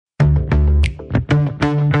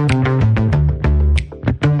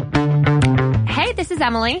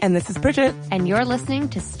Emily. And this is Bridget. And you're listening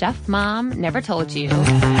to Stuff Mom Never Told You.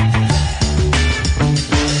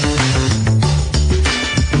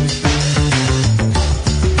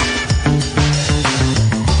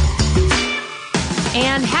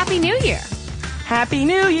 And Happy New Year. Happy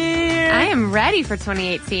New Year. I am ready for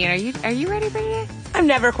 2018. Are you ready, Bridget? I'm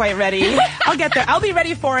never quite ready. I'll get there. I'll be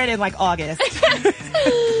ready for it in like August.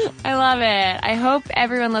 I love it. I hope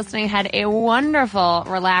everyone listening had a wonderful,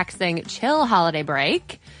 relaxing, chill holiday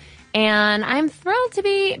break. And I'm thrilled to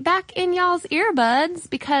be back in y'all's earbuds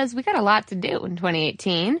because we got a lot to do in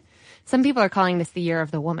 2018. Some people are calling this the year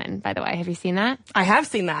of the woman, by the way. Have you seen that? I have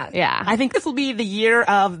seen that. Yeah. I think this will be the year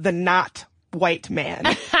of the not white man.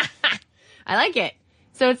 I like it.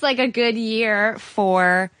 So it's like a good year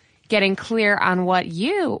for getting clear on what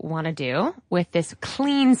you want to do with this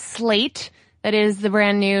clean slate that is the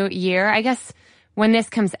brand new year. I guess when this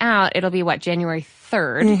comes out, it'll be January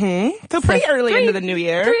 3rd. Mm-hmm. So pretty early into the new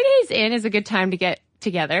year. 3 days in is a good time to get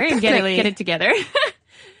together and get it together.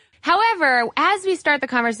 However, as we start the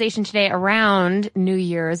conversation today around New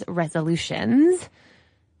Year's resolutions,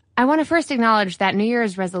 I want to first acknowledge that New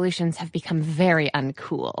Year's resolutions have become very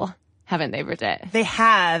uncool, haven't they, Bridget? They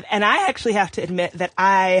have. And I actually have to admit that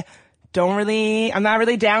I'm not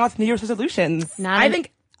really down with New Year's resolutions. I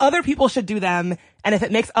think other people should do them. And if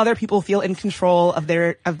it makes other people feel in control of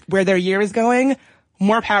where their year is going,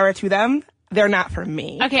 more power to them. They're not for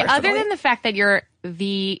me. Okay. Personally. Other than the fact that you're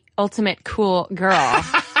the ultimate cool girl,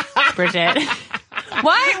 Bridget,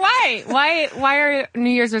 why are New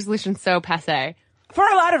Year's resolutions so passé? For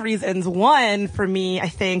a lot of reasons. One, for me, I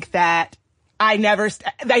think that I never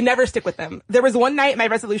stick with them. There was one night my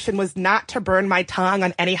resolution was not to burn my tongue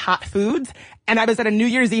on any hot foods, and I was at a New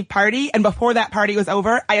Year's Eve party, and before that party was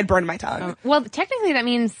over, I had burned my tongue. Well, technically that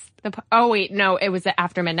means it was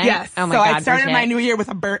after midnight. Yes. Oh my God. So God, I started Bridget. my new year with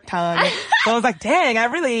a burnt tongue. So I was like, dang,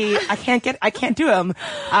 I can't do them.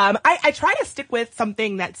 I try to stick with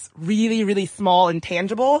something that's really, really small and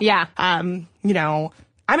tangible. Yeah. I'm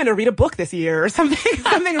going to read a book this year or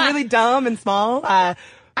something really dumb and small.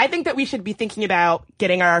 I think that we should be thinking about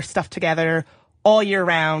getting our stuff together all year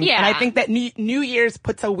round. Yeah. And I think that New Year's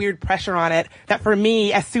puts a weird pressure on it that for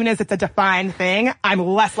me, as soon as it's a defined thing, I'm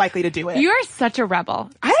less likely to do it. You are such a rebel.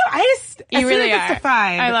 You really as it's are.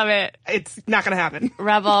 defined, I love it. It's not going to happen.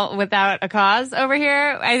 Rebel without a cause over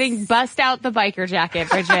here. I think bust out the biker jacket,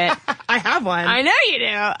 Bridget. I have one. I know you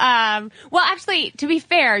do. Well, actually, to be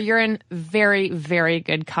fair, you're in very, very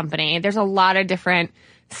good company. There's a lot of different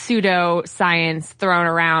pseudo-science thrown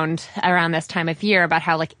around this time of year about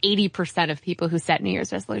how 80% of people who set New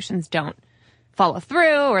Year's resolutions don't follow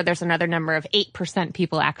through, or there's another number of 8%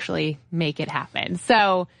 people actually make it happen.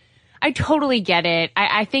 So I totally get it.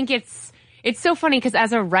 I think it's so funny because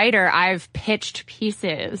as a writer, I've pitched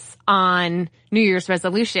pieces on New Year's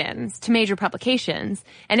resolutions to major publications,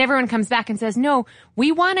 and everyone comes back and says, no,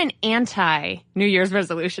 we want an anti-New Year's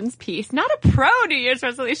resolutions piece, not a pro-New Year's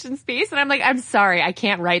resolutions piece. And I'm like, I'm sorry, I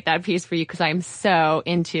can't write that piece for you because I'm so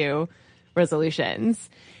into resolutions.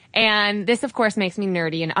 And this, of course, makes me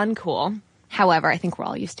nerdy and uncool. However, I think we're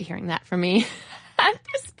all used to hearing that from me at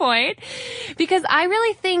this point, because I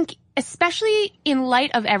really think, especially in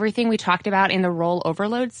light of everything we talked about in the Role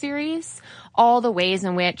Overload series, all the ways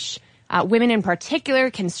in which women in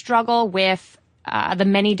particular can struggle with the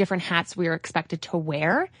many different hats we are expected to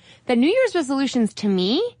wear, that New Year's resolutions to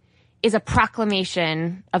me is a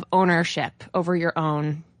proclamation of ownership over your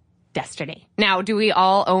own destiny. Now, do we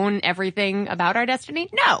all own everything about our destiny?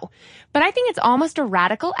 No. But I think it's almost a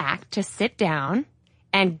radical act to sit down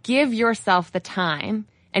and give yourself the time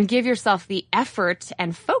and give yourself the effort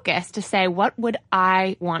and focus to say, what would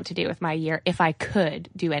I want to do with my year if I could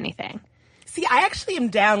do anything? See, I actually am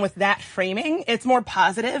down with that framing. It's more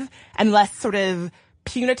positive and less sort of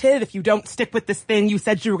punitive if you don't stick with this thing you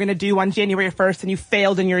said you were going to do on January 1st and you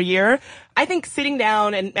failed in your year. I think sitting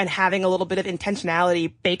down and having a little bit of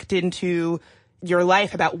intentionality baked into your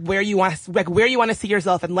life about where you want to see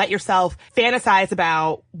yourself and let yourself fantasize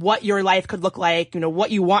about what your life could look like,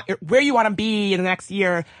 what you want, where you want to be in the next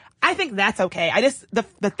year. I think that's okay.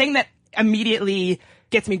 The thing that immediately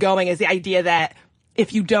gets me going is the idea that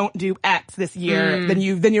if you don't do X this year, then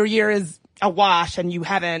your year is a wash and you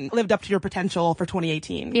haven't lived up to your potential for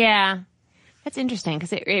 2018. Yeah. That's interesting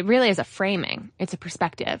because it really is a framing. It's a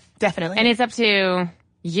perspective. Definitely. And it's up to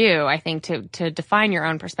you, I think, to define your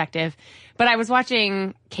own perspective. But I was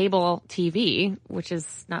watching cable TV, which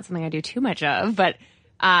is not something I do too much of, but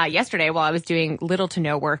yesterday while I was doing little to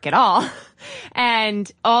no work at all.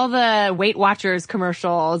 And all the Weight Watchers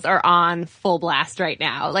commercials are on full blast right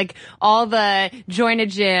now. Like all the join a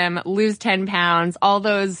gym, lose 10 pounds, all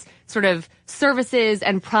those sort of services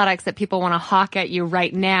and products that people want to hawk at you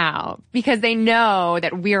right now because they know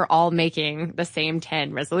that we're all making the same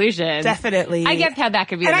 10 resolutions. Definitely. I get how that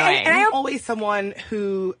could be annoying. And I am always someone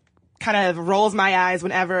who kind of rolls my eyes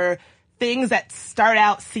whenever things that start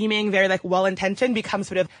out seeming very like well-intentioned become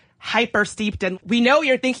sort of hyper steeped. And we know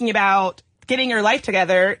you're thinking about getting your life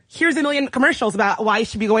together. Here's a million commercials about why you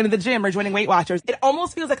should be going to the gym or joining Weight Watchers. It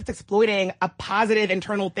almost feels like it's exploiting a positive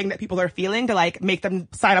internal thing that people are feeling to like make them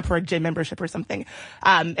sign up for a gym membership or something.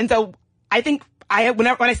 And so I think when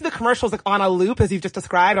I see the commercials like on a loop, as you've just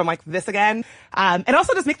described, I'm like, this again. It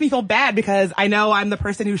also just makes me feel bad because I know I'm the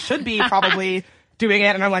person who should be probably doing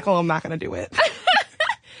it. And I'm like, oh, I'm not going to do it.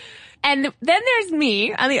 And then there's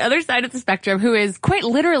me on the other side of the spectrum who is quite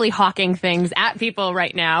literally hawking things at people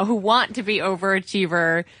right now who want to be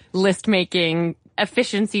overachiever, list-making,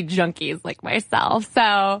 efficiency junkies like myself.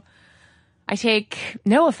 So I take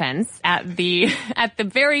no offense at the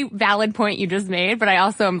very valid point you just made, but I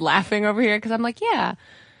also am laughing over here because I'm like, yeah,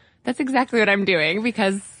 that's exactly what I'm doing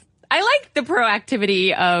because I like the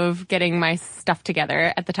proactivity of getting my stuff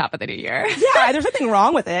together at the top of the new year. Yeah, there's nothing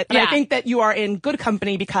wrong with it. And Yeah. I think that you are in good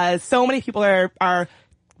company because so many people are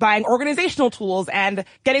buying organizational tools and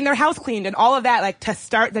getting their house cleaned and all of that, like to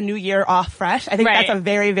start the new year off fresh. I think Right. that's a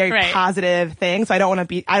very, very Right. positive thing. So I don't want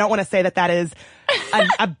to say that is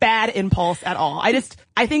a bad impulse at all.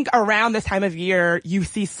 I think around this time of year, you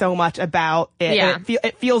see so much about it. Yeah. And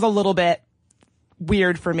it feels a little bit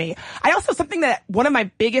weird for me. I also, something that one of my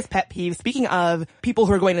biggest pet peeves, speaking of people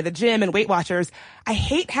who are going to the gym and Weight Watchers, I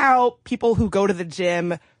hate how people who go to the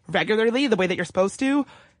gym regularly, the way that you're supposed to,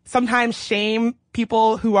 sometimes shame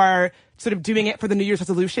people who are sort of doing it for the New Year's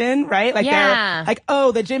resolution, right? Like Yeah. they're like,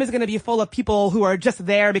 oh, the gym is going to be full of people who are just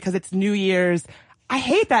there because it's New Year's. I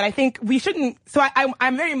hate that. I think we shouldn't. So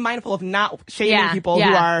I'm very mindful of not shaming Yeah, people who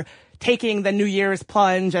yeah. are taking the New Year's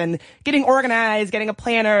plunge and getting organized, getting a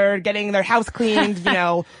planner, getting their house cleaned,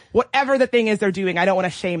 whatever the thing is they're doing. I don't want to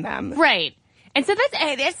shame them. Right. And so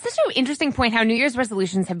that's such an interesting point how New Year's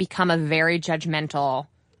resolutions have become a very judgmental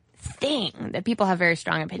thing that people have very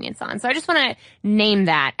strong opinions on. So I just want to name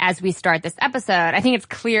that as we start this episode. I think it's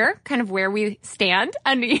clear kind of where we stand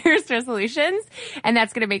on New Year's resolutions, and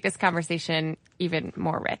that's going to make this conversation even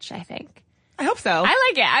more rich, I think. I hope so. I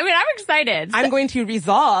like it. I mean, I'm excited. I'm going to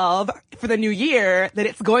resolve for the new year that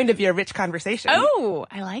it's going to be a rich conversation. Oh,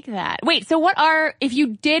 I like that. Wait, so if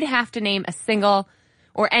you did have to name a single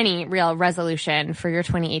or any real resolution for your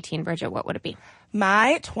 2018, Bridget, what would it be?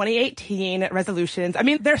 My 2018 resolutions, I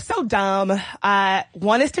mean, they're so dumb.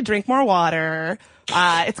 One is to drink more water.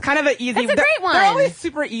 It's kind of an easy. That's a great one. They're always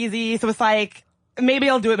super easy. So it's like, maybe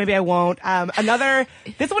I'll do it, maybe I won't.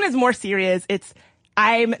 This one is more serious.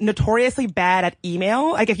 I'm notoriously bad at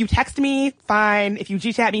email. Like if you text me, fine. If you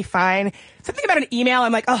Gchat me, fine. Something about an email,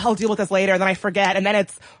 I'm like, oh, I'll deal with this later. And then I forget. And then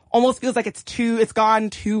it's almost feels like it's gone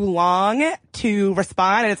too long to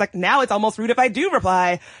respond. And it's like, now it's almost rude if I do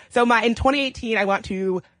reply. So in 2018, I want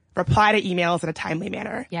to reply to emails in a timely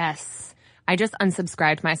manner. Yes. I just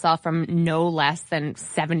unsubscribed myself from no less than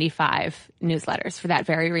 75 newsletters for that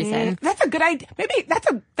very reason. That's a good idea. Maybe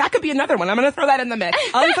that could be another one. I'm going to throw that in the mix.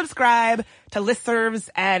 Unsubscribe to listservs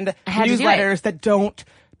and had to do newsletters that don't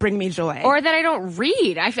bring me joy. Or that I don't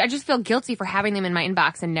read. I just feel guilty for having them in my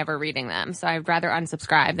inbox and never reading them. So I'd rather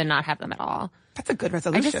unsubscribe than not have them at all. That's a good I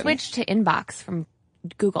resolution. just switched to inbox from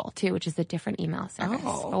Google too, which is a different email service.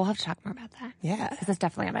 Oh. But we'll have to talk more about that. Yeah. Because that's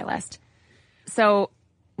definitely on my list. So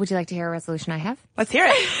would you like to hear a resolution I have? Let's hear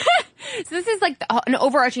it. So this is like an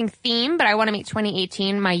overarching theme, but I want to make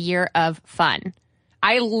 2018 my year of fun.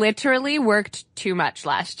 I literally worked too much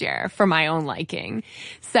last year for my own liking.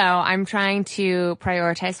 So I'm trying to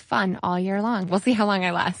prioritize fun all year long. We'll see how long I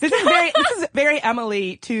last. This is very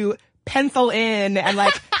Emily to pencil in and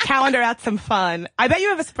like calendar out some fun. I bet you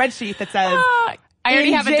have a spreadsheet that says I already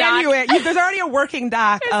in have a doc. January, there's already a working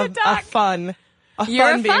doc There's a of doc. fun. Year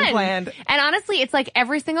Fun of being fun. planned. And honestly, it's like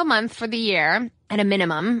every single month for the year at a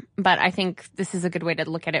minimum. But I think this is a good way to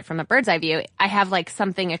look at it from the bird's eye view. I have like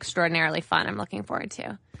something extraordinarily fun I'm looking forward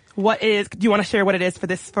to. Do you want to share what it is for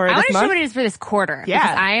this I want this to month? share what it is for this quarter. Yeah.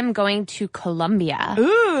 Because I am going to Colombia.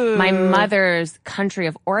 Ooh. My mother's country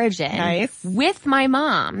of origin. Nice. With my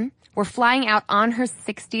mom. We're flying out on her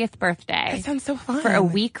 60th birthday. That sounds so fun. For a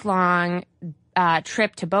week-long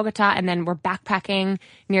trip to Bogota, and then we're backpacking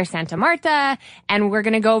near Santa Marta, and we're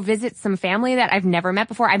going to go visit some family that I've never met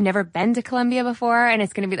before. I've never been to Colombia before, and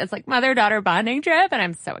it's going to be this like mother-daughter bonding trip, and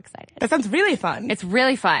I'm so excited. That sounds really fun. It's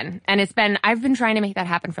really fun, and I've been trying to make that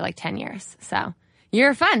happen for like 10 years. So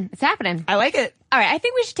you're fun. It's happening. I like it. All right, I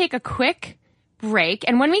think we should take a quick break,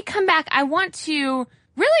 and when we come back, I want to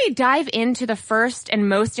really dive into the first and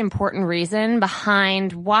most important reason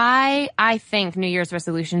behind why I think New Year's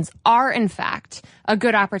resolutions are, in fact, a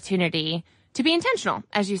good opportunity to be intentional,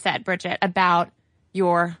 as you said, Bridget, about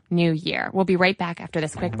your new year. We'll be right back after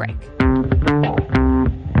this quick break.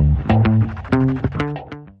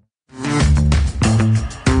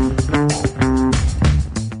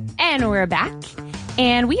 And we're back.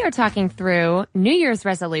 And we are talking through New Year's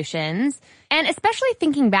resolutions, and especially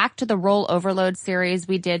thinking back to the Roll Overload series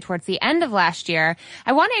we did towards the end of last year.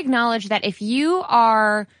 I want to acknowledge that if you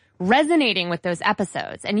are resonating with those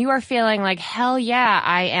episodes and you are feeling like, hell yeah,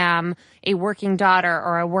 I am a working daughter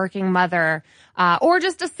or a working mother, or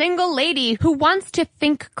just a single lady who wants to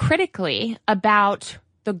think critically about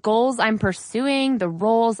the goals I'm pursuing, the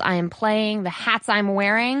roles I am playing, the hats I'm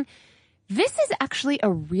wearing, this is actually a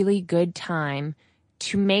really good time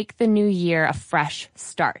to make the new year a fresh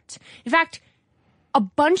start. In fact, a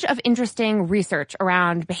bunch of interesting research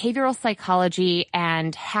around behavioral psychology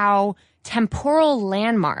and how temporal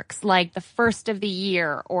landmarks like the first of the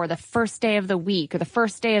year or the first day of the week or the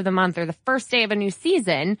first day of the month or the first day of a new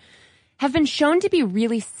season have been shown to be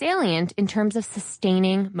really salient in terms of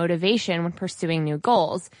sustaining motivation when pursuing new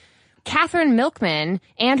goals. Catherine Milkman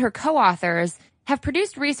and her co-authors have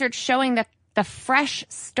produced research showing that the fresh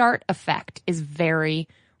start effect is very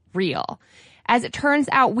real. As it turns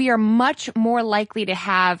out, we are much more likely to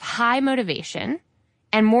have high motivation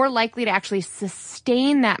and more likely to actually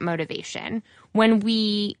sustain that motivation when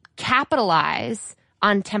we capitalize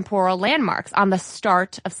on temporal landmarks, on the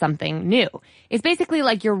start of something new. It's basically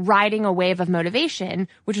like you're riding a wave of motivation,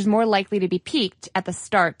 which is more likely to be peaked at the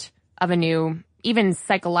start of a new, even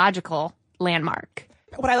psychological landmark.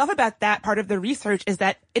 What I love about that part of the research is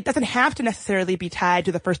that it doesn't have to necessarily be tied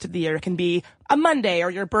to the first of the year. It can be a Monday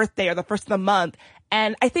or your birthday or the first of the month.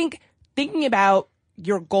 And I think thinking about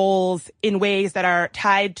your goals in ways that are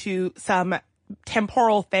tied to some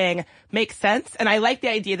temporal thing makes sense. And I like the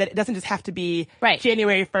idea that it doesn't just have to be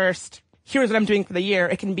January 1st, here's what I'm doing for the year.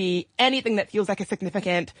 It can be anything that feels like a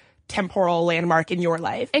significant temporal landmark in your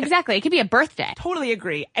life. Exactly. It could be a birthday. Totally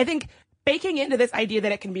agree. I think baking into this idea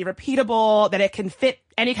that it can be repeatable, that it can fit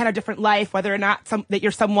any kind of different life, whether or not that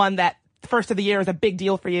you're someone that the first of the year is a big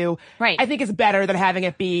deal for you, I think is better than having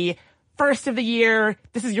it be first of the year,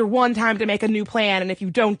 this is your one time to make a new plan, and if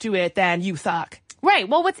you don't do it, then you suck. Right.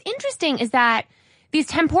 Well, what's interesting is that these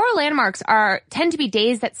temporal landmarks tend to be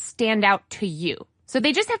days that stand out to you. So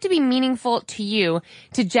they just have to be meaningful to you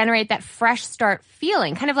to generate that fresh start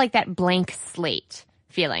feeling, kind of like that blank slate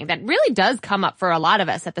feeling that really does come up for a lot of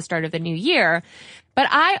us at the start of the new year. But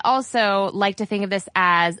I also like to think of this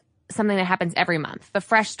as something that happens every month. The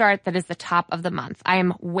fresh start that is the top of the month. I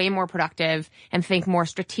am way more productive and think more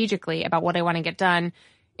strategically about what I want to get done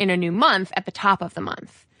in a new month at the top of the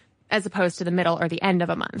month, as opposed to the middle or the end of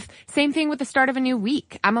a month. Same thing with the start of a new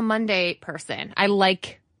week. I'm a Monday person. I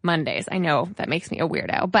like Mondays. I know that makes me a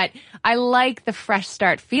weirdo, but I like the fresh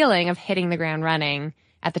start feeling of hitting the ground running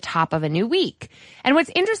at the top of a new week. And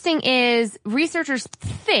what's interesting is researchers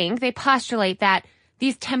they postulate that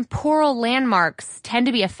these temporal landmarks tend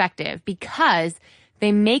to be effective because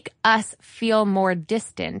they make us feel more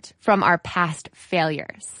distant from our past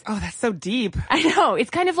failures. Oh, that's so deep. I know. It's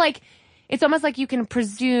kind of like, it's almost like you can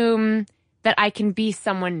presume that I can be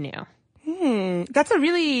someone new. That's a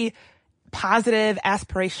really positive,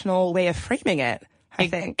 aspirational way of framing it, I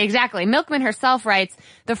think. Exactly. Milkman herself writes,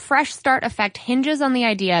 the fresh start effect hinges on the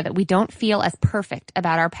idea that we don't feel as perfect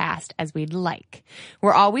about our past as we'd like.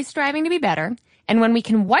 We're always striving to be better. And when we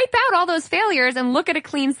can wipe out all those failures and look at a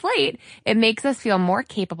clean slate, it makes us feel more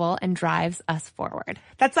capable and drives us forward.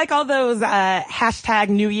 That's like all those hashtag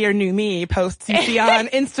New Year, New Me posts you see on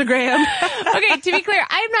Instagram. Okay, to be clear,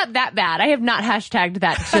 I'm not that bad. I have not hashtagged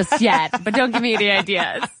that just yet, but don't give me any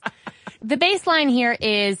ideas. The baseline here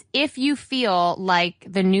is if you feel like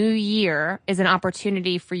the new year is an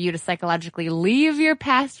opportunity for you to psychologically leave your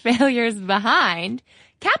past failures behind,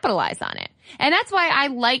 capitalize on it. And that's why I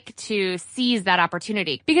like to seize that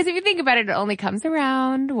opportunity. Because if you think about it, it only comes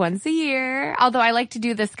around once a year. Although I like to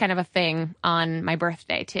do this kind of a thing on my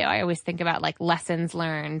birthday too. I always think about like lessons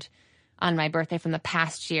learned on my birthday from the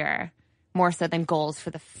past year, more so than goals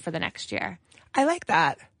for the next year. I like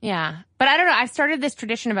that. Yeah. But I don't know. I started this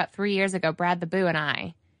tradition about 3 years ago. Brad the Boo and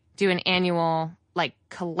I do an annual like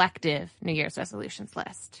collective New Year's resolutions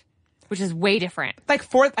list, which is way different. Like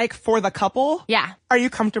for the couple? Yeah. Are you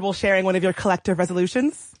comfortable sharing one of your collective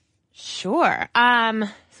resolutions? Sure.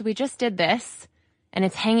 So we just did this, and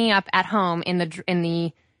it's hanging up at home in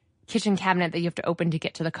the kitchen cabinet that you have to open to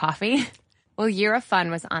get to the coffee. Well, Year of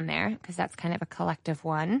Fun was on there because that's kind of a collective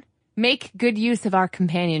one. Make good use of our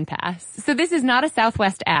companion pass. So this is not a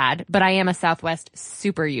Southwest ad, but I am a Southwest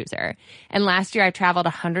super user. And last year I traveled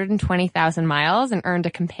 120,000 miles and earned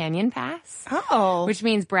a companion pass. Oh. Which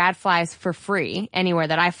means Brad flies for free anywhere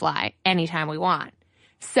that I fly, anytime we want.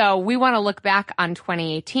 So we want to look back on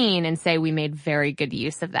 2018 and say we made very good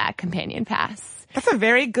use of that companion pass. That's a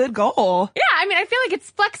very good goal. Yeah, I mean, I feel like it's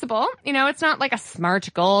flexible. You know, it's not like a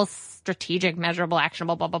SMART goal, strategic, measurable,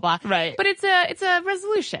 actionable, blah, blah, blah. Right. But it's a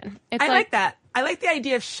resolution. I like that. I like the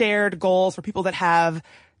idea of shared goals for people that have,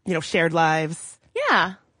 shared lives.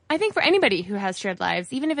 Yeah. I think for anybody who has shared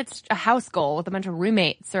lives, even if it's a house goal with a bunch of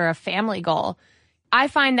roommates or a family goal, I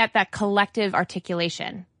find that collective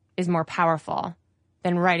articulation is more powerful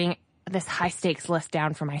than writing this high stakes list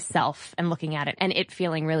down for myself and looking at it and it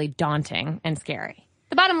feeling really daunting and scary.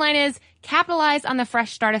 The bottom line is capitalize on the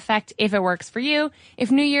fresh start effect if it works for you.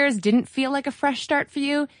 If New Year's didn't feel like a fresh start for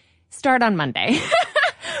you, start on Monday.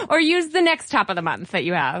 Or use the next top of the month that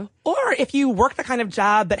you have. Or if you work the kind of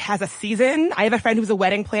job that has a season. I have a friend who's a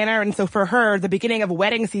wedding planner, and so for her, the beginning of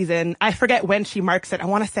wedding season, I forget when she marks it. I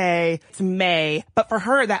want to say it's May. But for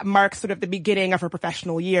her, that marks sort of the beginning of her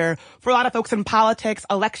professional year. For a lot of folks in politics,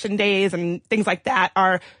 election days and things like that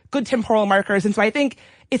are good temporal markers. And so I think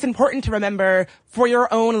it's important to remember for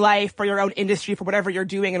your own life, for your own industry, for whatever you're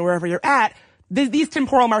doing and wherever you're at, these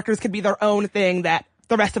temporal markers could be their own thing that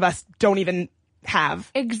the rest of us don't even have.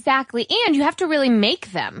 Exactly. And you have to really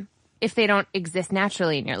make them if they don't exist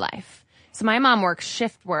naturally in your life. So my mom works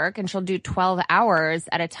shift work and she'll do 12 hours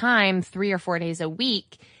at a time, 3 or 4 days a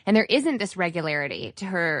week. And there isn't this regularity to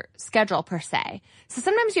her schedule per se. So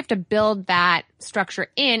sometimes you have to build that structure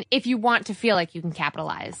in if you want to feel like you can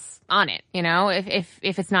capitalize on it, if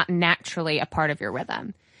it's not naturally a part of your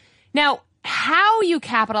rhythm. Now, how you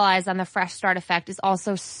capitalize on the fresh start effect is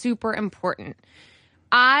also super important.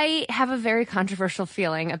 I have a very controversial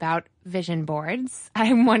feeling about vision boards.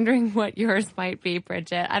 I'm wondering what yours might be,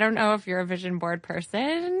 Bridget. I don't know if you're a vision board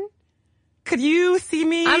person. Could you see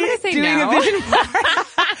me I'm gonna say doing no. a vision board?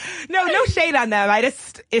 No shade on them.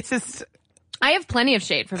 I have plenty of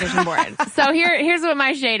shade for vision boards. So here's what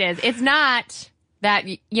my shade is. It's not that,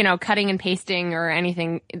 cutting and pasting or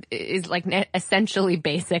anything is like essentially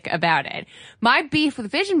basic about it. My beef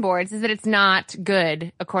with vision boards is that it's not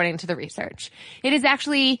good according to the research. It is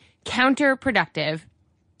actually counterproductive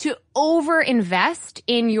to over-invest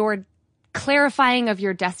in your clarifying of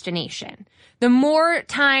your destination. The more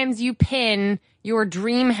times you pin your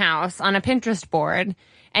dream house on a Pinterest board,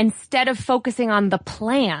 instead of focusing on the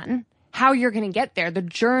plan, how you're going to get there, the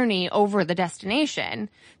journey over the destination,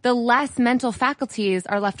 the less mental faculties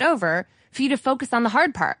are left over for you to focus on the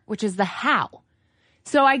hard part, which is the how.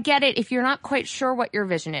 So I get it. If you're not quite sure what your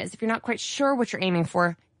vision is, if you're not quite sure what you're aiming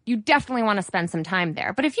for, you definitely want to spend some time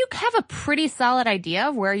there. But if you have a pretty solid idea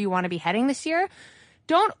of where you want to be heading this year,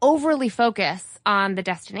 don't overly focus on the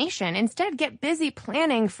destination. Instead, get busy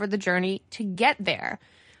planning for the journey to get there.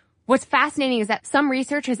 What's fascinating is that some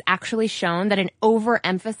research has actually shown that an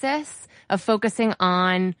overemphasis of focusing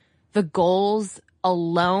on the goals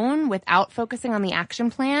alone without focusing on the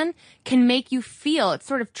action plan can make you feel, it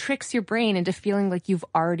sort of tricks your brain into feeling like you've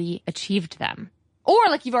already achieved them or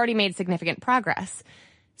like you've already made significant progress.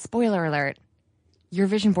 Spoiler alert, your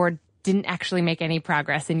vision board didn't actually make any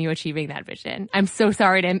progress in you achieving that vision. I'm so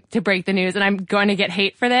sorry to break the news, and I'm going to get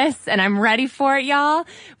hate for this, and I'm ready for it, y'all.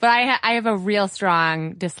 But I have a real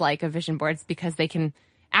strong dislike of vision boards because they can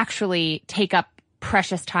actually take up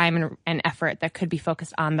precious time and effort that could be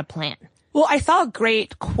focused on the plan. Well, I saw a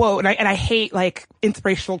great quote, and I hate like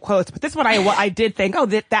inspirational quotes, but this one I did think,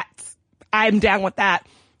 I'm down with that.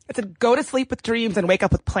 It said, go to sleep with dreams and wake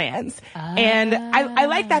up with plans. And I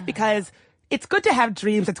like that because it's good to have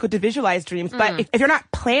dreams. It's good to visualize dreams. But if you're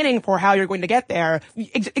not planning for how you're going to get there,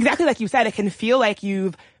 exactly like you said, it can feel like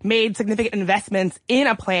you've made significant investments in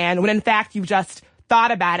a plan when in fact you've just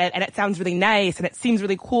thought about it and it sounds really nice and it seems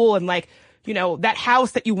really cool and like, that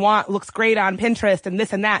house that you want looks great on Pinterest and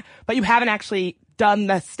this and that, but you haven't actually done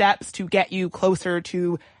the steps to get you closer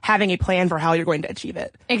to having a plan for how you're going to achieve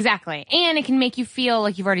it. Exactly. And it can make you feel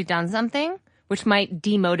like you've already done something, which might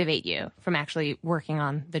demotivate you from actually working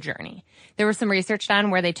on the journey. There was some research done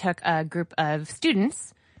where they took a group of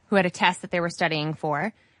students who had a test that they were studying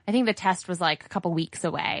for. I think the test was like a couple weeks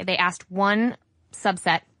away. They asked one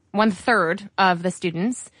third of the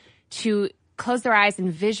students to close their eyes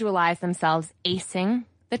and visualize themselves acing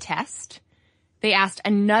the test. They asked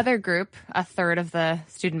another group, a third of the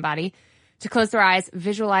student body, to close their eyes,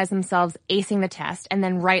 visualize themselves acing the test, and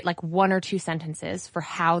then write like 1 or 2 sentences for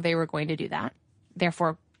how they were going to do that,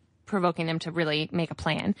 therefore provoking them to really make a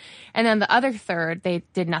plan. And then the other third, they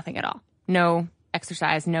did nothing at all. No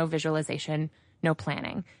exercise, no visualization, no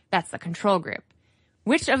planning. That's the control group.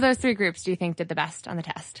 Which of those 3 groups do you think did the best on the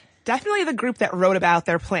test? Definitely the group that wrote about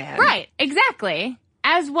their plan. Right, exactly.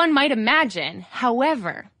 As one might imagine.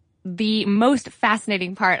 However, the most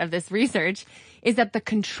fascinating part of this research is that the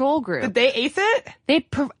control group... Did they ace it?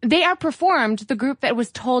 They outperformed the group that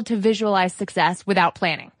was told to visualize success without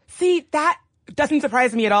planning. See, that doesn't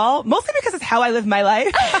surprise me at all. Mostly because it's how I live my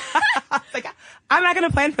life. Like, I'm not going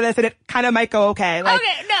to plan for this, and it kind of might go okay. Like,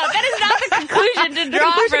 okay, no, that is not the conclusion to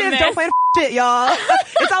draw the conclusion from is this. don't plan shit, y'all.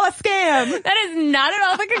 It's all a scam. That is not at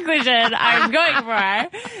all the conclusion I'm going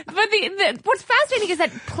for. But what's fascinating is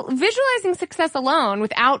that visualizing success alone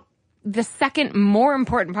without the second more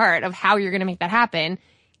important part of how you're going to make that happen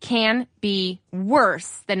can be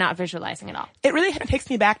worse than not visualizing at all. It really kind of takes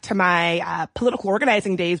me back to my political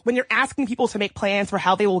organizing days when you're asking people to make plans for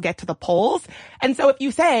how they will get to the polls. And so if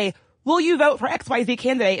you say, will you vote for XYZ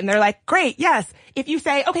candidate? And they're like, great, yes. If you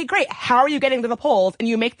say, okay, great, how are you getting to the polls? And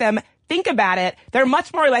you make them think about it, they're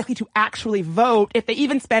much more likely to actually vote if they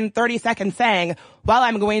even spend 30 seconds saying, well,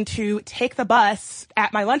 I'm going to take the bus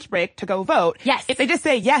at my lunch break to go vote. Yes. If they just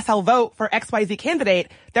say, yes, I'll vote for XYZ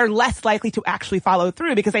candidate, they're less likely to actually follow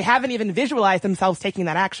through because they haven't even visualized themselves taking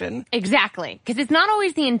that action. Exactly. Because it's not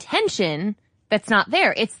always the intention that's not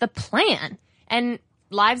there. It's the plan. And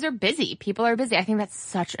lives are busy. People are busy. I think that's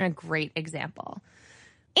such a great example.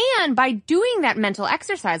 And by doing that mental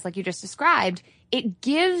exercise, like you just described, it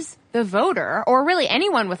gives the voter, or really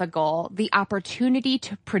anyone with a goal, the opportunity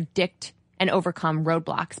to predict and overcome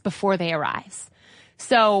roadblocks before they arise.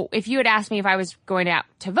 So if you had asked me if I was going out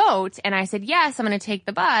to vote and I said, yes, I'm going to take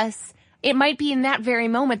the bus, it might be in that very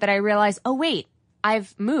moment that I realize, oh, wait,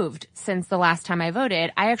 I've moved since the last time I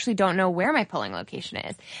voted. I actually don't know where my polling location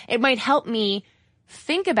is. It might help me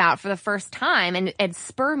think about for the first time and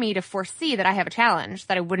spur me to foresee that I have a challenge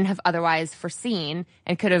that I wouldn't have otherwise foreseen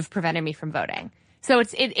and could have prevented me from voting. So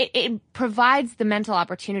it provides the mental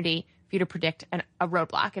opportunity for you to predict a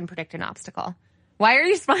roadblock and predict an obstacle. Why are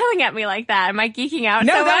you smiling at me like that? Am I geeking out?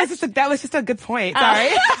 No, so that was just a good point. Sorry.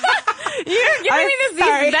 You're giving me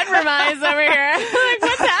these bedroom eyes over here. Like,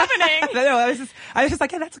 what's happening? No, I was just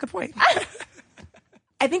like, yeah, that's a good point.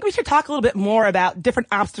 I think we should talk a little bit more about different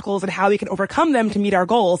obstacles and how we can overcome them to meet our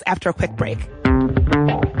goals after a quick break.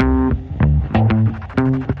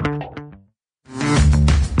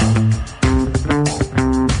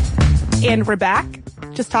 And we're back,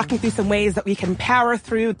 just talking through some ways that we can power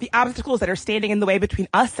through the obstacles that are standing in the way between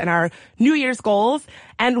us and our New Year's goals.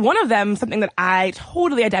 And one of them, something that I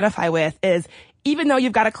totally identify with, is even though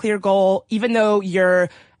you've got a clear goal, even though you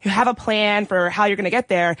have a plan for how you're going to get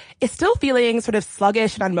there, it's still feeling sort of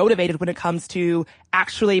sluggish and unmotivated when it comes to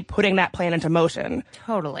actually putting that plan into motion.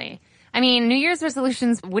 Totally. I mean, New Year's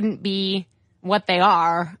resolutions wouldn't be what they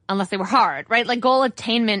are unless they were hard, right? Like, goal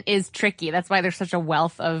attainment is tricky. That's why there's such a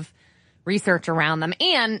wealth of research around them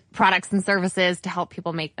and products and services to help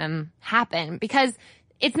people make them happen. Because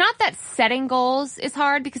it's not that setting goals is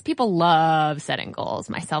hard, because people love setting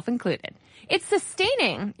goals, myself included. It's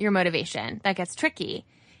sustaining your motivation that gets tricky.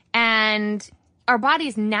 And our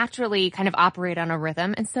bodies naturally kind of operate on a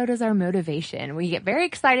rhythm, and so does our motivation. We get very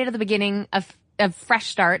excited at the beginning of fresh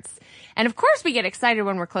starts. And of course we get excited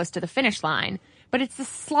when we're close to the finish line, but it's the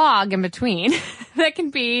slog in between that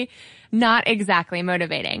can be not exactly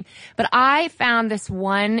motivating. But I found this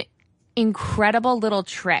one incredible little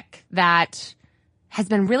trick that has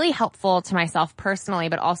been really helpful to myself personally,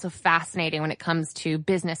 but also fascinating when it comes to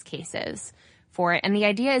business cases for it. And the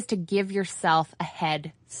idea is to give yourself a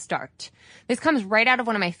head start. This comes right out of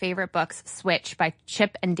one of my favorite books, Switch, by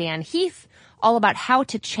Chip and Dan Heath, all about how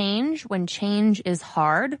to change when change is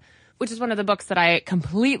hard, which is one of the books that I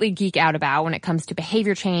completely geek out about when it comes to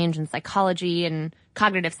behavior change and psychology and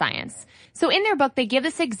cognitive science. So in their book, they give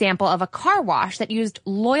this example of a car wash that used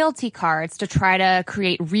loyalty cards to try to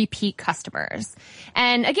create repeat customers.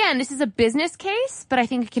 And again, this is a business case, but I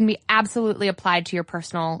think it can be absolutely applied to your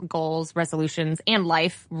personal goals, resolutions, and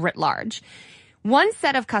life writ large. One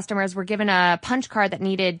set of customers were given a punch card that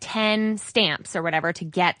needed 10 stamps or whatever to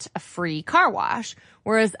get a free car wash,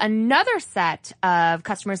 whereas another set of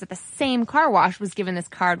customers at the same car wash was given this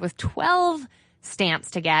card with 12 stamps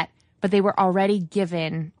to get, but they were already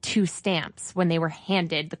given 2 stamps when they were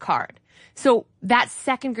handed the card. So that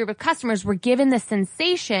second group of customers were given the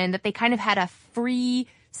sensation that they kind of had a free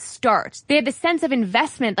start. They had the sense of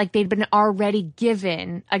investment like they'd been already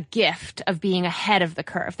given a gift of being ahead of the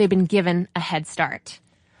curve. They've been given a head start.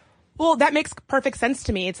 Well, that makes perfect sense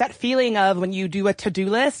to me. It's that feeling of when you do a to-do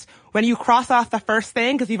list, when you cross off the first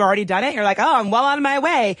thing because you've already done it, you're like, oh, I'm well on my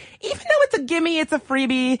way. Even though it's a gimme, it's a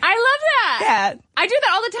freebie. I love that. Yeah. I do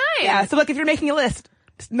that all the time. Yeah. So look, if you're making a list,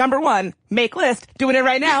 number 1, make list. Doing it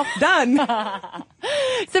right now. Done.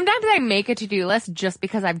 Sometimes I make a to-do list just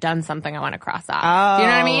because I've done something I want to cross off. Oh. Do you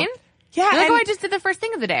know what I mean? Yeah. Like, oh, I just did the first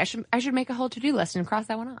thing of the day. I should make a whole to-do list and cross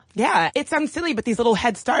that one off. Yeah. It sounds silly, but these little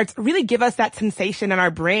head starts really give us that sensation in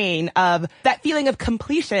our brain of that feeling of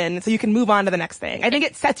completion so you can move on to the next thing. I think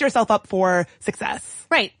it sets yourself up for success.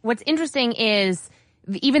 Right. What's interesting is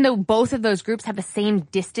even though both of those groups have the same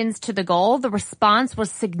distance to the goal, the response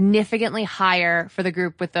was significantly higher for the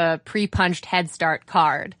group with the pre-punched Head Start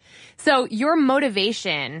card. So your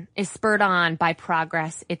motivation is spurred on by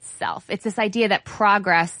progress itself. It's this idea that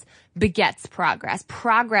progress begets progress.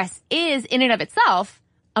 Progress is, in and of itself,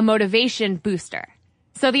 a motivation booster.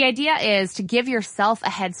 So the idea is to give yourself a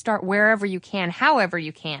head start wherever you can, however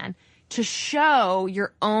you can, to show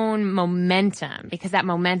your own momentum, because that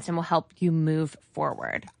momentum will help you move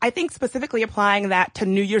forward. I think specifically applying that to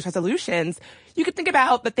New Year's resolutions, you could think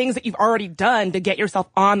about the things that you've already done to get yourself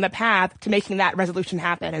on the path to making that resolution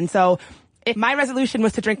happen. And so if my resolution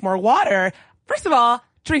was to drink more water, first of all,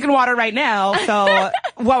 drinking water right now, so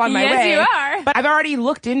well on my way. Yes, you are. But I've already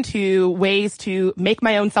looked into ways to make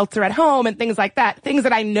my own seltzer at home and things like that, things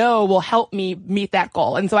that I know will help me meet that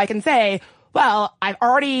goal. And so I can say, well, I've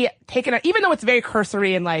already taken it, even though it's very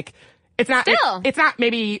cursory and like, it's not, it's not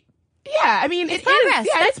maybe, yeah, I mean, it's progress.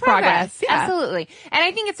 Yeah, it's progress. Yeah. Absolutely. And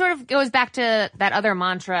I think it sort of goes back to that other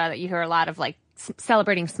mantra that you hear a lot of, like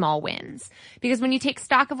celebrating small wins. Because when you take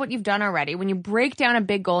stock of what you've done already, when you break down a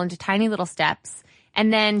big goal into tiny little steps,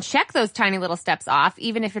 and then check those tiny little steps off,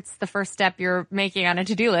 even if it's the first step you're making on a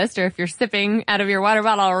to-do list, or if you're sipping out of your water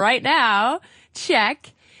bottle right now,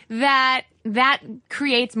 check, that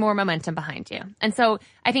creates more momentum behind you. And so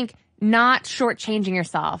I think not shortchanging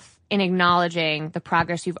yourself in acknowledging the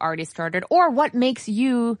progress you've already started or what makes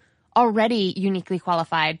you already uniquely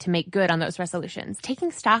qualified to make good on those resolutions. Taking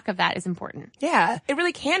stock of that is important. Yeah, it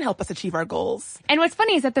really can help us achieve our goals. And what's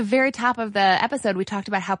funny is at the very top of the episode, we talked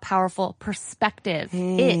about how powerful perspective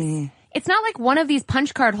is. It's not like one of these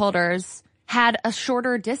punch card holders had a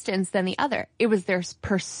shorter distance than the other. It was their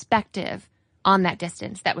perspective on that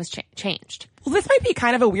distance that was changed. Well, this might be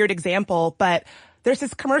kind of a weird example, but there's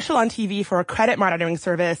this commercial on TV for a credit monitoring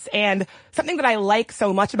service. And something that I like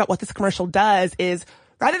so much about what this commercial does is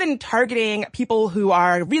rather than targeting people who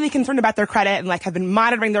are really concerned about their credit and like have been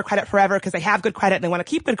monitoring their credit forever because they have good credit and they want to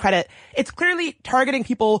keep good credit, it's clearly targeting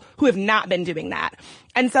people who have not been doing that.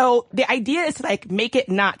 And so the idea is to like make it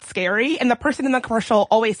not scary. And the person in the commercial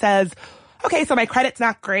always says, okay, so my credit's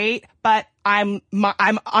not great, but I'm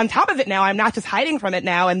on top of it now. I'm not just hiding from it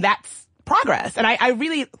now. And that's progress. And I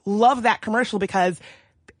really love that commercial because,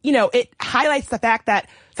 you know, it highlights the fact that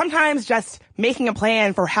sometimes just making a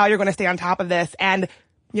plan for how you're going to stay on top of this and,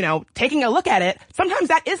 you know, taking a look at it, sometimes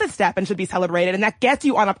that is a step and should be celebrated. And that gets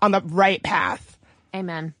you on the right path.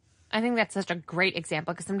 Amen. I think that's such a great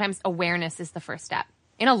example because sometimes awareness is the first step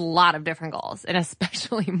in a lot of different goals, and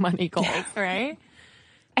especially money goals, right?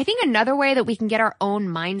 I think another way that we can get our own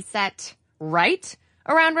mindset right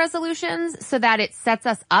around resolutions so that it sets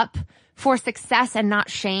us up for success and not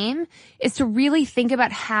shame is to really think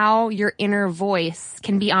about how your inner voice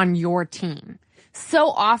can be on your team. So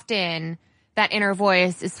often that inner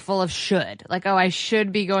voice is full of should, like, oh, I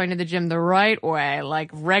should be going to the gym the right way,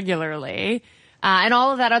 like regularly, and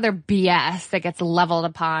all of that other BS that gets leveled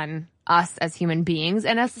upon us as human beings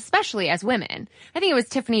and us especially as women. I think it was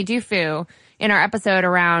Tiffany Dufu in our episode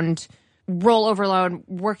around role overload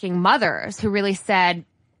working mothers who really said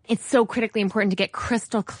it's so critically important to get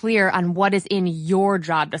crystal clear on what is in your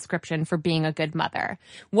job description for being a good mother,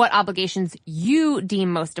 what obligations you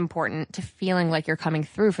deem most important to feeling like you're coming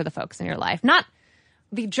through for the folks in your life, not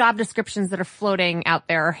the job descriptions that are floating out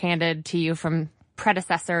there or handed to you from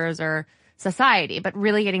predecessors or society, but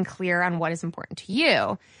really getting clear on what is important to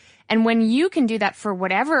you. And when you can do that for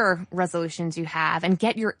whatever resolutions you have and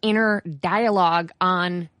get your inner dialogue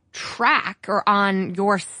on track or on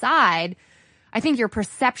your side, I think your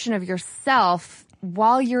perception of yourself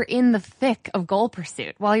while you're in the thick of goal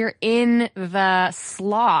pursuit, while you're in the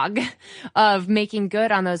slog of making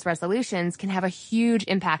good on those resolutions can have a huge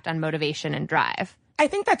impact on motivation and drive. I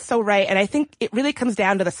think that's so right. And I think it really comes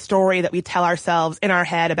down to the story that we tell ourselves in our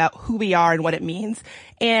head about who we are and what it means.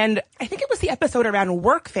 And I think it was the episode around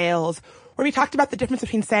work fails where we talked about the difference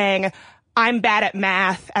between saying, I'm bad at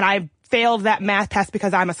math and I failed that math test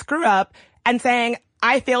because I'm a screw up, and saying,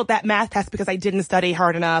 I failed that math test because I didn't study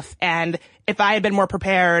hard enough, and if I had been more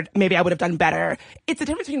prepared, maybe I would have done better. It's the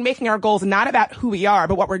difference between making our goals not about who we are,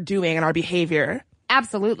 but what we're doing and our behavior.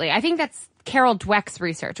 Absolutely. I think that's Carol Dweck's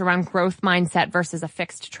research around growth mindset versus a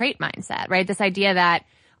fixed trait mindset, right? This idea that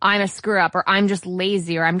I'm a screw up, or I'm just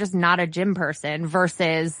lazy, or I'm just not a gym person,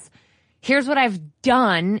 versus here's what I've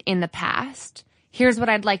done in the past. Here's what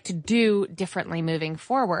I'd like to do differently moving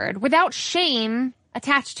forward without shame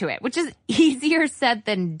attached to it, which is easier said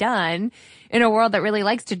than done in a world that really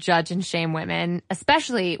likes to judge and shame women,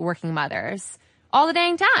 especially working mothers, all the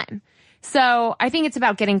dang time. So I think it's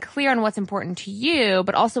about getting clear on what's important to you,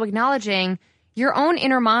 but also acknowledging your own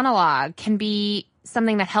inner monologue can be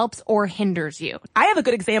something that helps or hinders you. I have a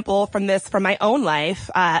good example from my own life.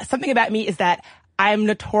 Something about me is that I'm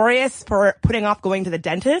notorious for putting off going to the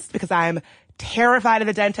dentist because I'm terrified of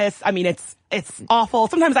the dentist. I mean, it's awful.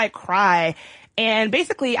 Sometimes I cry. And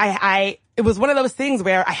basically, it was one of those things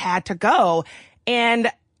where I had to go. And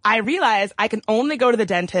I realized I can only go to the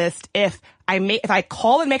dentist if I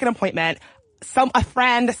call and make an appointment.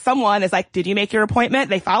 Someone is like, did you make your appointment?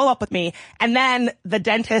 They follow up with me. And then the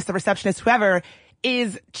dentist, the receptionist, whoever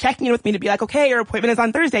is checking in with me to be like, okay, your appointment is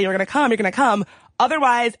on Thursday. You're going to come.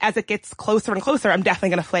 Otherwise, as it gets closer and closer, I'm definitely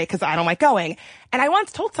going to flake because I don't like going. And I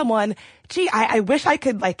once told someone, gee, I wish I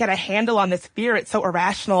could get a handle on this fear. It's so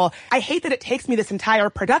irrational. I hate that it takes me this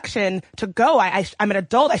entire production to go. I'm an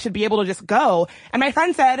adult. I should be able to just go. And my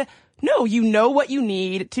friend said, no, you know what you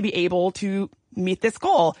need to be able to meet this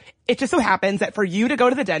goal. It just so happens that for you to go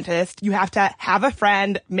to the dentist, you have to have a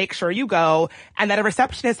friend make sure you go, and that a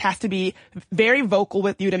receptionist has to be very vocal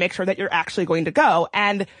with you to make sure that you're actually going to go.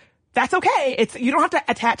 And that's okay. You don't have to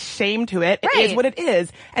attach shame to it. It is what it is.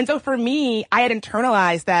 And so for me, I had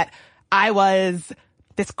internalized that I was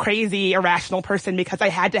this crazy, irrational person because I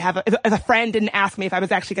had to if a friend didn't ask me if I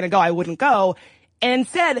was actually going to go, I wouldn't go. And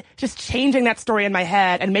instead, just changing that story in my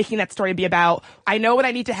head and making that story be about, I know what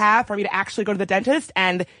I need to have for me to actually go to the dentist,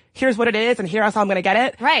 and here's what it is, and here's how I'm going to get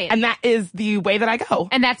it. Right. And that is the way that I go.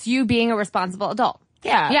 And that's you being a responsible adult.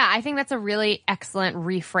 Yeah. Yeah, I think that's a really excellent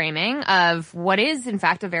reframing of what is, in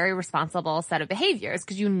fact, a very responsible set of behaviors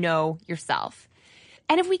because you know yourself.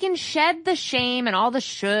 And if we can shed the shame and all the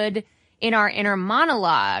should in our inner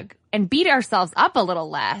monologue and beat ourselves up a little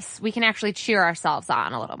less, we can actually cheer ourselves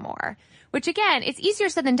on a little more. Which, again, it's easier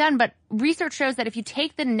said than done, but research shows that if you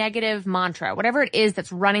take the negative mantra, whatever it is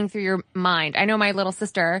that's running through your mind. I know my little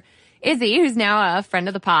sister, Izzy, who's now a friend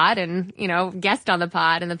of the pod and, guest on the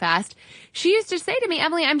pod in the past, she used to say to me,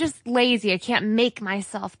 Emily, I'm just lazy. I can't make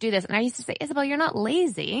myself do this. And I used to say, Isabel, you're not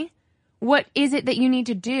lazy. What is it that you need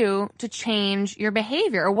to do to change your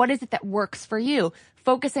behavior? Or what is it that works for you?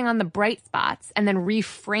 Focusing on the bright spots and then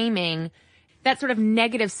reframing that sort of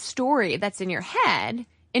negative story that's in your head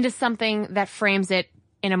into something that frames it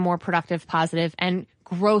in a more productive, positive, and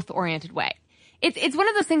growth-oriented way. It's one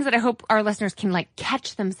of those things that I hope our listeners can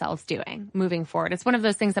catch themselves doing moving forward. It's one of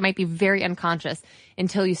those things that might be very unconscious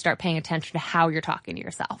until you start paying attention to how you're talking to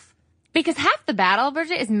yourself. Because half the battle,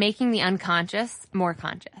 Bridget, is making the unconscious more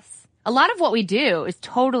conscious. A lot of what we do is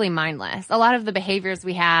totally mindless. A lot of the behaviors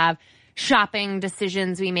we have, shopping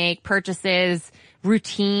decisions we make, purchases,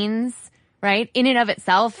 routines, right, in and of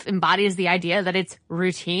itself embodies the idea that it's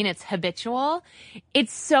routine, it's habitual.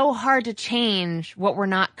 It's so hard to change what we're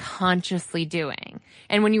not consciously doing.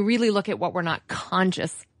 And when you really look at what we're not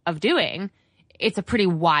conscious of doing, it's a pretty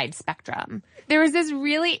wide spectrum. There was this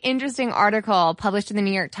really interesting article published in the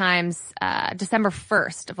New York Times December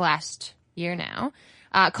 1st of last year now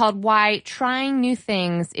called Why Trying New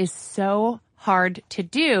Things is So Hard to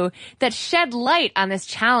Do, that shed light on this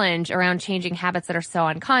challenge around changing habits that are so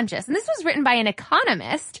unconscious. And this was written by an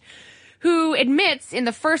economist who admits in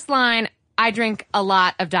the first line, I drink a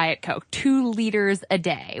lot of Diet Coke, 2 liters a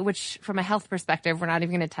day, which from a health perspective, we're not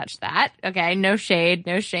even going to touch that. Okay. No shade,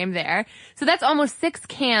 no shame there. So that's almost 6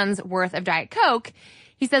 cans worth of Diet Coke.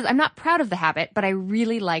 He says, I'm not proud of the habit, but I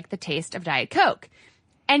really like the taste of Diet Coke.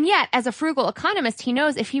 And yet, as a frugal economist, he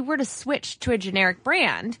knows if he were to switch to a generic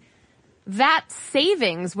brand, that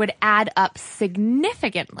savings would add up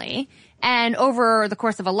significantly. And over the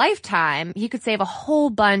course of a lifetime, he could save a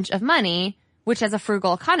whole bunch of money, which as a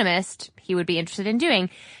frugal economist, he would be interested in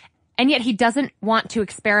doing. And yet he doesn't want to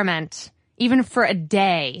experiment even for a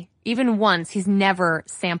day. Even once, he's never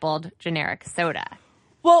sampled generic soda.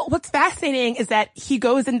 Well, what's fascinating is that he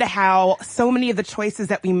goes into how so many of the choices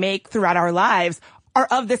that we make throughout our lives are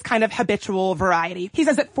of this kind of habitual variety. He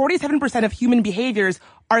says that 47% of human behaviors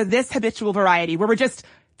are this habitual variety, where this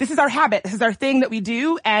is our habit, this is our thing that we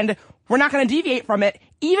do, and we're not going to deviate from it,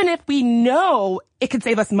 even if we know it could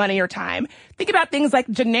save us money or time. Think about things like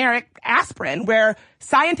generic aspirin, where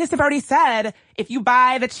scientists have already said if you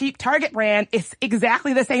buy the cheap Target brand, it's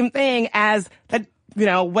exactly the same thing as the,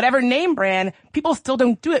 whatever name brand. People still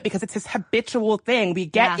don't do it because it's this habitual thing. We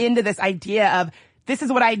get into this idea of this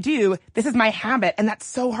is what I do, this is my habit, and that's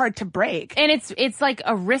so hard to break. And it's like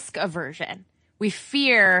a risk aversion. We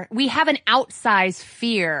have an outsized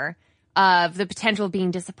fear of the potential of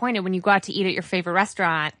being disappointed when you go out to eat at your favorite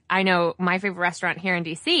restaurant. I know my favorite restaurant here in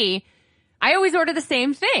DC, I always order the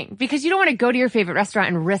same thing because you don't want to go to your favorite restaurant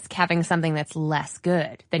and risk having something that's less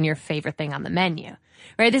good than your favorite thing on the menu.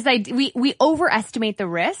 Right? This idea, we overestimate the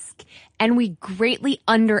risk and we greatly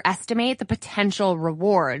underestimate the potential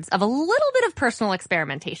rewards of a little bit of personal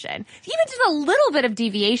experimentation. Even just a little bit of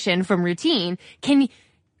deviation from routine can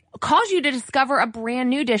cause you to discover a brand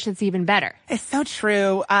new dish that's even better. It's so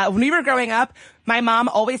true. When we were growing up, my mom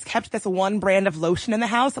always kept this one brand of lotion in the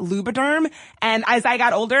house, Lubriderm. And as I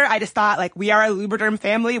got older, I just thought, like, we are a Lubriderm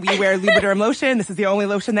family. We wear Lubriderm lotion. This is the only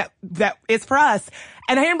lotion that is for us.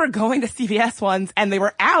 And I remember going to CVS once and they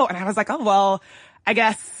were out and I was like, oh, well, I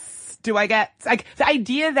guess, do I get, like, the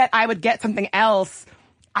idea that I would get something else,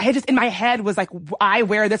 I had just in my head was like, I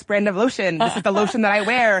wear this brand of lotion. This is the lotion that I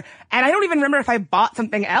wear. And I don't even remember if I bought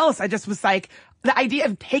something else. I just was like, the idea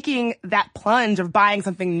of taking that plunge of buying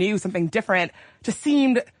something new, something different, just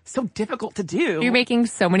seemed so difficult to do. You're making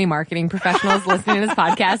so many marketing professionals listening to this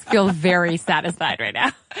podcast feel very satisfied right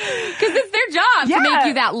now. Because it's their job to make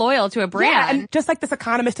you that loyal to a brand. Yeah, and just like this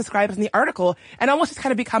economist describes in the article, and almost just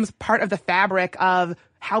kind of becomes part of the fabric of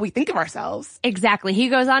how we think of ourselves. Exactly. He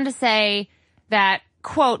goes on to say that,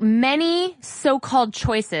 quote, many so-called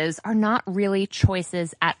choices are not really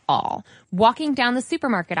choices at all. Walking down the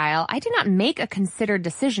supermarket aisle, I do not make a considered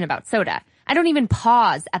decision about soda. I don't even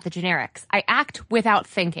pause at the generics. I act without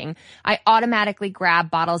thinking. I automatically grab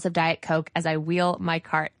bottles of Diet Coke as I wheel my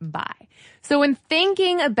cart by. So when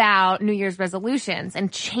thinking about New Year's resolutions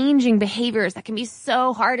and changing behaviors that can be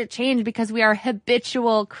so hard to change because we are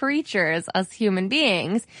habitual creatures as human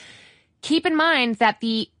beings, keep in mind that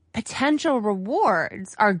the potential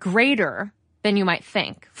rewards are greater than you might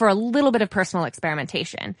think for a little bit of personal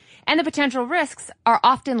experimentation. And the potential risks are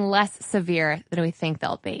often less severe than we think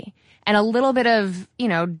they'll be. And a little bit of,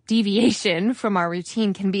 deviation from our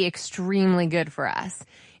routine can be extremely good for us.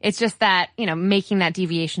 It's just that, making that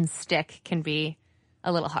deviation stick can be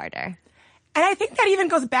a little harder. And I think that even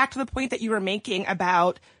goes back to the point that you were making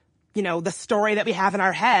about, the story that we have in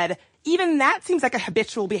our head. Even that seems like a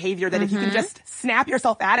habitual behavior that if you can just snap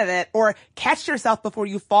yourself out of it or catch yourself before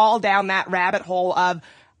you fall down that rabbit hole of,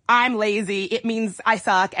 I'm lazy, it means I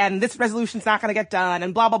suck, and this resolution's not going to get done,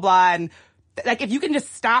 and blah, blah, blah. And like, if you can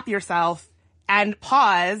just stop yourself and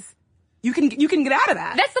pause, you can get out of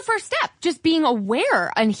that. That's the first step. Just being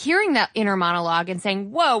aware and hearing that inner monologue and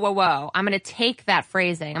saying, whoa, whoa, whoa, I'm going to take that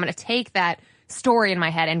phrasing, I'm going to take that story in my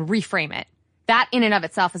head and reframe it. That in and of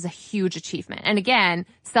itself is a huge achievement. And again,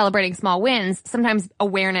 celebrating small wins, sometimes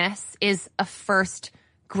awareness is a first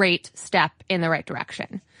great step in the right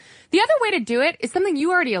direction. The other way to do it is something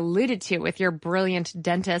you already alluded to with your brilliant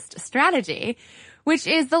dentist strategy, which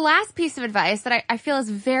is the last piece of advice that I feel is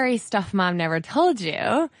very stuff mom never told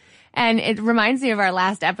you. And it reminds me of our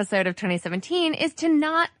last episode of 2017 is to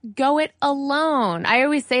not go it alone. I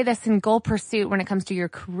always say this in goal pursuit when it comes to your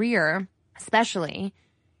career, especially.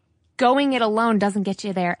 Going it alone doesn't get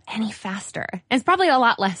you there any faster. And it's probably a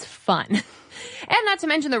lot less fun. And not to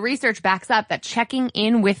mention the research backs up that checking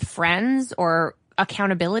in with friends or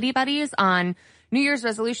accountability buddies on New Year's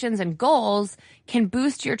resolutions and goals can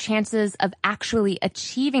boost your chances of actually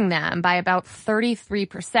achieving them by about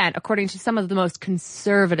 33%, according to some of the most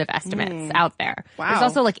conservative estimates out there. Wow. There's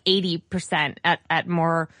also like 80% at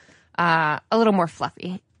more, a little more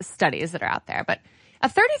fluffy studies that are out there. But a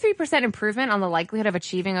 33% improvement on the likelihood of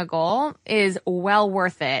achieving a goal is well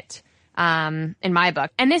worth it, in my book.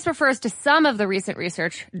 And this refers to some of the recent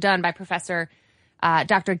research done by Professor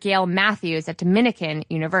Dr. Gail Matthews at Dominican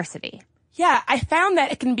University. Yeah, I found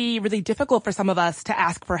that it can be really difficult for some of us to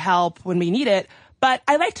ask for help when we need it. But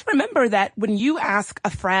I like to remember that when you ask a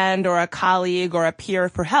friend or a colleague or a peer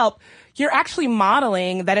for help, you're actually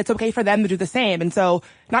modeling that it's okay for them to do the same. And so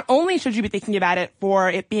not only should you be thinking about it for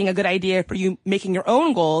it being a good idea for you making your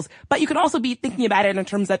own goals, but you can also be thinking about it in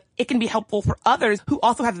terms that it can be helpful for others who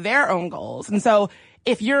also have their own goals. And so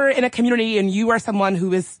if you're in a community and you are someone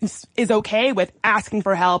who is okay with asking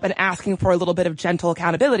for help and asking for a little bit of gentle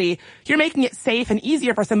accountability, you're making it safe and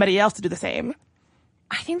easier for somebody else to do the same.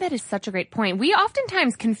 I think that is such a great point. We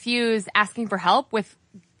oftentimes confuse asking for help with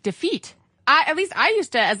defeat, at least I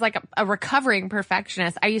used to, as like a recovering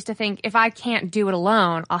perfectionist, I used to think if I can't do it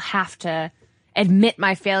alone, I'll have to admit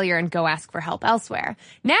my failure and go ask for help elsewhere.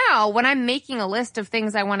 Now, when I'm making a list of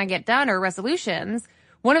things I want to get done or resolutions,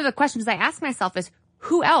 one of the questions I ask myself is,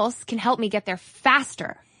 who else can help me get there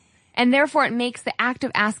faster? And therefore, it makes the act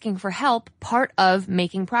of asking for help part of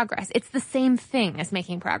making progress. It's the same thing as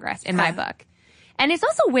making progress in my book. And it's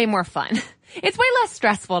also way more fun. It's way less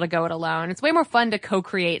stressful to go it alone. It's way more fun to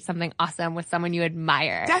co-create something awesome with someone you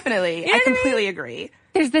admire. Definitely. I completely agree.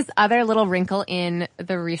 There's this other little wrinkle in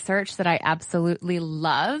the research that I absolutely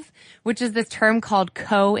love, which is this term called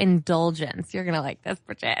co-indulgence. You're going to like this,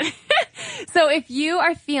 Bridget. So if you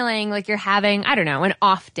are feeling like you're having, I don't know, an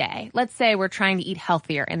off day, let's say we're trying to eat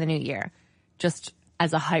healthier in the new year, just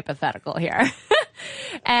as a hypothetical here.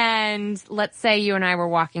 And let's say you and I were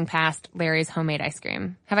walking past Larry's homemade ice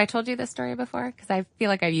cream. Have I told you this story before? Because I feel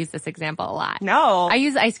like I've used this example a lot. No. I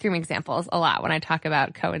use ice cream examples a lot when I talk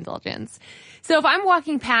about co-indulgence. So if I'm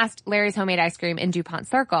walking past Larry's homemade ice cream in DuPont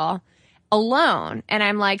Circle alone and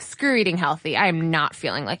I'm like, screw eating healthy. I am not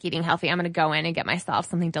feeling like eating healthy. I'm going to go in and get myself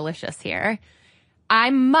something delicious here.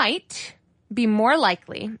 I might be more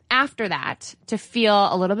likely after that to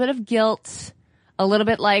feel a little bit of guilt, a little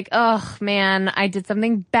bit like, oh man, I did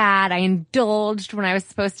something bad. I indulged when I was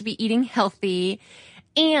supposed to be eating healthy.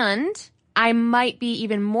 And I might be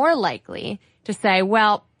even more likely to say,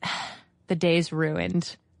 well, the day's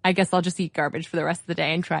ruined. I guess I'll just eat garbage for the rest of the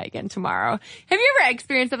day and try again tomorrow. Have you ever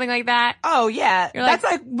experienced something like that? Oh yeah. That's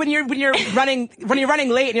like when you're running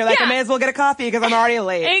late and you're like, I may as well get a the because I'm already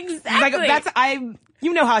late. Exactly. Like,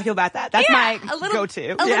 you know how I feel about that. That's my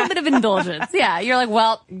go-to. A little bit of indulgence. Yeah. You're like,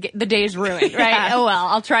 well, the day's ruined, right? Oh well,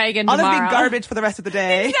 I'll try again tomorrow. I'll just be garbage for the rest of the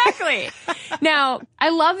day. Exactly. Now, I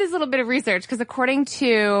love this little bit of research because according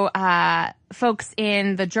to folks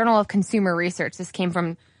in the Journal of Consumer Research, this came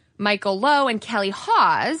from Michael Lowe and Kelly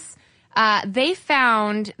Hawes, they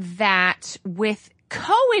found that with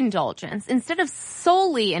co-indulgence, instead of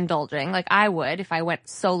solely indulging like I would if I went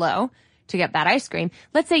solo to get that ice cream,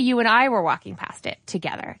 let's say you and I were walking past it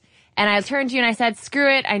together. And I turned to you and I said,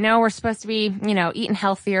 screw it. I know we're supposed to be, eating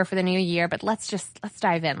healthier for the new year, but let's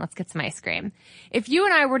dive in. Let's get some ice cream. If you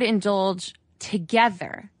and I were to indulge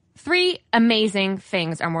together, 3 amazing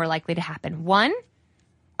things are more likely to happen. 1,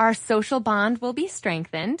 our social bond will be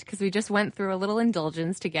strengthened because we just went through a little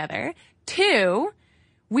indulgence together. 2,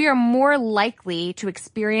 we are more likely to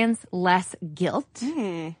experience less guilt.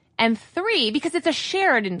 And 3, because it's a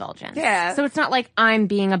shared indulgence. Yeah. So it's not like I'm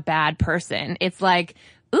being a bad person. It's like,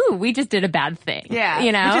 ooh, we just did a bad thing.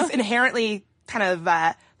 Yeah. Which is inherently kind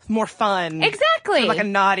of more fun. Exactly. Sort of like a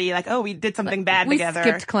naughty, like, oh, we did something bad together. We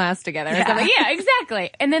skipped class together. Yeah. Or something. Yeah, exactly.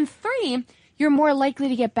 And then 3, you're more likely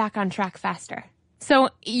to get back on track faster. So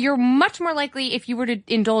you're much more likely if you were to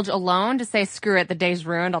indulge alone to say, screw it, the day's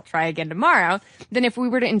ruined, I'll try again tomorrow, than if we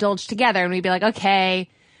were to indulge together and we'd be like, okay,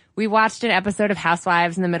 we watched an episode of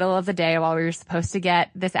Housewives in the middle of the day while we were supposed to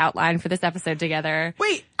get this outline for this episode together.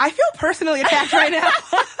 Wait, I feel personally attacked right now.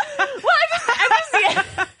 Well, I'm just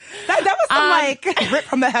that was some rip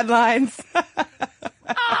from the headlines.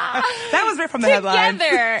 That was ripped from the headlines.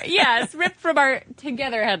 Together. Yes, ripped from our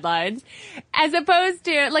together headlines. As opposed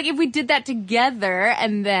to, like, if we did that together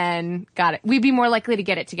and then got it, we'd be more likely to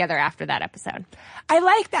get it together after that episode. I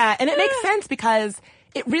like that. And it makes sense because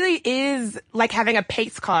it really is like having a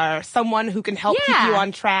pace car, someone who can help keep you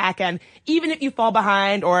on track. And even if you fall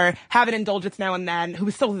behind or have an indulgence now and then,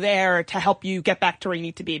 who's still there to help you get back to where you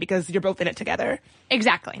need to be because you're both in it together.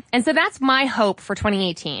 Exactly. And so that's my hope for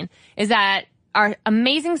 2018 is that our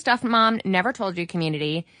amazing Stuff Mom Never Told You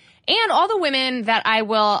community and all the women that I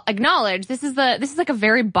will acknowledge. This is like a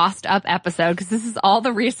very bossed up episode because this is all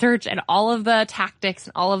the research and all of the tactics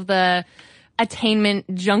and all of the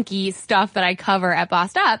attainment junkie stuff that I cover at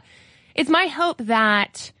Bossed Up. It's my hope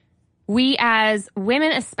that we as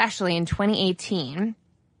women, especially in 2018,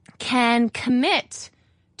 can commit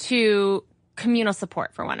to communal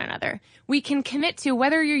support for one another. We can commit to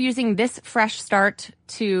whether you're using this fresh start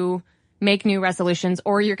to make new resolutions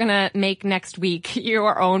or you're going to make next week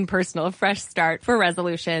your own personal fresh start for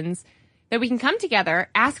resolutions, that we can come together,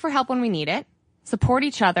 ask for help when we need it, support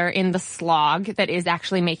each other in the slog that is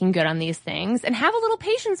actually making good on these things, and have a little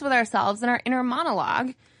patience with ourselves in our inner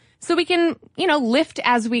monologue so we can, lift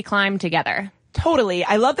as we climb together. Totally.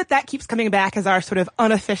 I love that keeps coming back as our sort of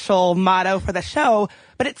unofficial motto for the show,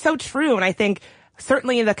 but it's so true. And I think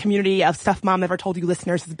certainly the community of Stuff Mom Never Told You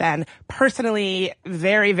listeners has been personally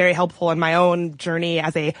very, very helpful in my own journey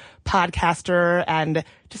as a podcaster and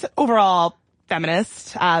just overall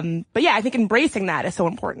feminist. But yeah, I think embracing that is so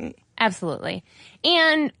important. Absolutely.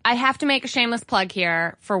 And I have to make a shameless plug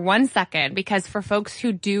here for 1 second, because for folks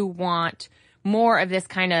who do want more of this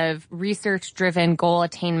kind of research-driven goal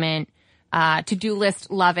attainment, to-do list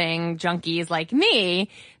loving junkies like me,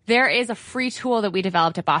 there is a free tool that we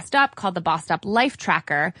developed at Bossed Up called the Bossed Up Life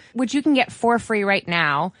Tracker, which you can get for free right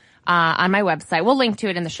now on my website. We'll link to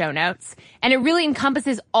it in the show notes. And it really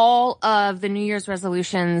encompasses all of the New Year's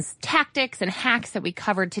resolutions, tactics, and hacks that we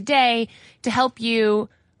covered today to help you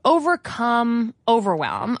overcome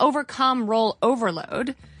overwhelm, overcome role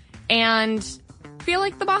overload, and feel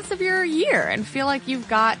like the boss of your year and feel like you've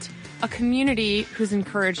got a community who's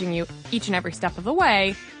encouraging you each and every step of the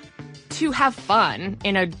way to have fun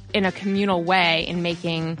in a communal way in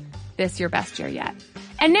making this your best year yet.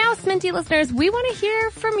 And now, Sminty listeners, we want to hear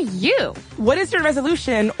from you. What is your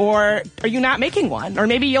resolution, or are you not making one? Or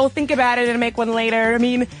maybe you'll think about it and make one later. I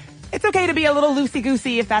mean, it's okay to be a little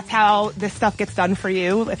loosey-goosey if that's how this stuff gets done for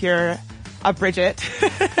you, if you're a Bridget.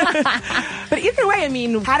 But either way, I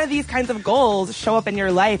mean, how do these kinds of goals show up in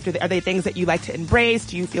your life? Are they things that you like to embrace?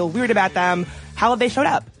 Do you feel weird about them? How have they showed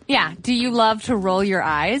up? Yeah. Do you love to roll your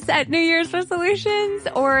eyes at New Year's resolutions?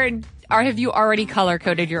 Or have you already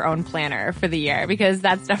color-coded your own planner for the year? Because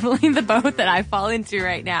that's definitely the boat that I fall into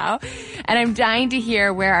right now. And I'm dying to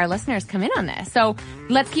hear where our listeners come in on this. So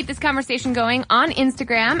let's keep this conversation going on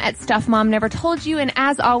Instagram at Stuff Mom Never Told You. And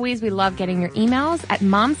as always, we love getting your emails at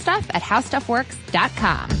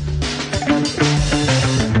momstuff@howstuffworks.com.